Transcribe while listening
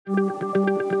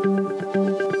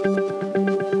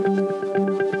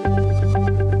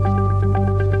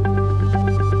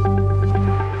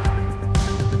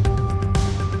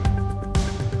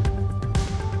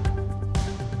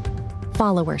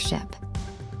Followership.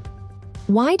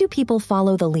 Why do people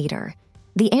follow the leader?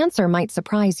 The answer might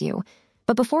surprise you,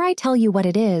 but before I tell you what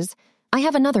it is, I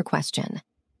have another question.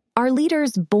 Are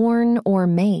leaders born or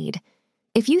made?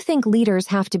 If you think leaders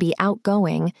have to be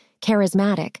outgoing,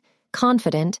 charismatic,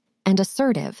 confident, and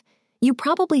assertive, you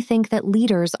probably think that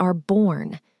leaders are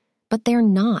born, but they're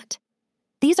not.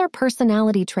 These are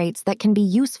personality traits that can be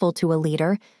useful to a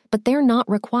leader, but they're not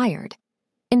required.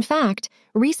 In fact,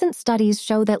 recent studies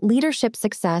show that leadership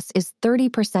success is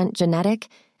 30% genetic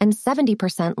and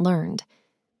 70% learned.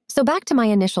 So back to my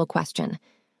initial question,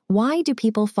 why do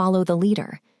people follow the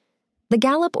leader? The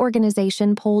Gallup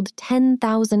organization polled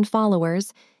 10,000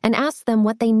 followers and asked them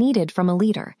what they needed from a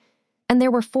leader. And there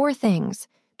were 4 things: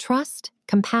 trust,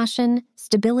 compassion,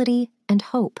 stability, and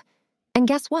hope. And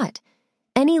guess what?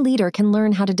 Any leader can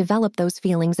learn how to develop those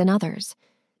feelings in others.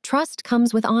 Trust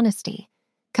comes with honesty.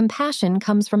 Compassion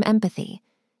comes from empathy.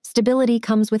 Stability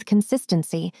comes with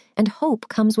consistency, and hope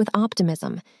comes with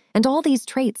optimism. And all these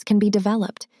traits can be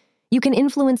developed. You can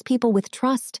influence people with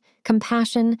trust,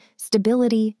 compassion,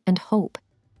 stability, and hope.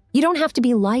 You don't have to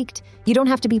be liked, you don't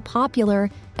have to be popular,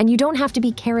 and you don't have to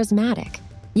be charismatic.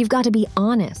 You've got to be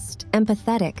honest,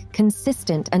 empathetic,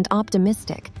 consistent, and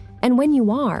optimistic. And when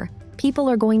you are, people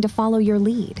are going to follow your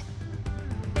lead.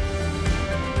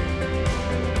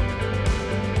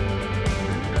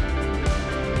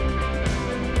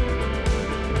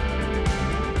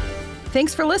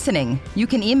 Thanks for listening. You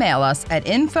can email us at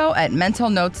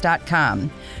info@mentalnotes.com.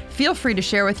 Feel free to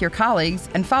share with your colleagues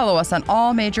and follow us on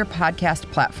all major podcast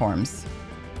platforms.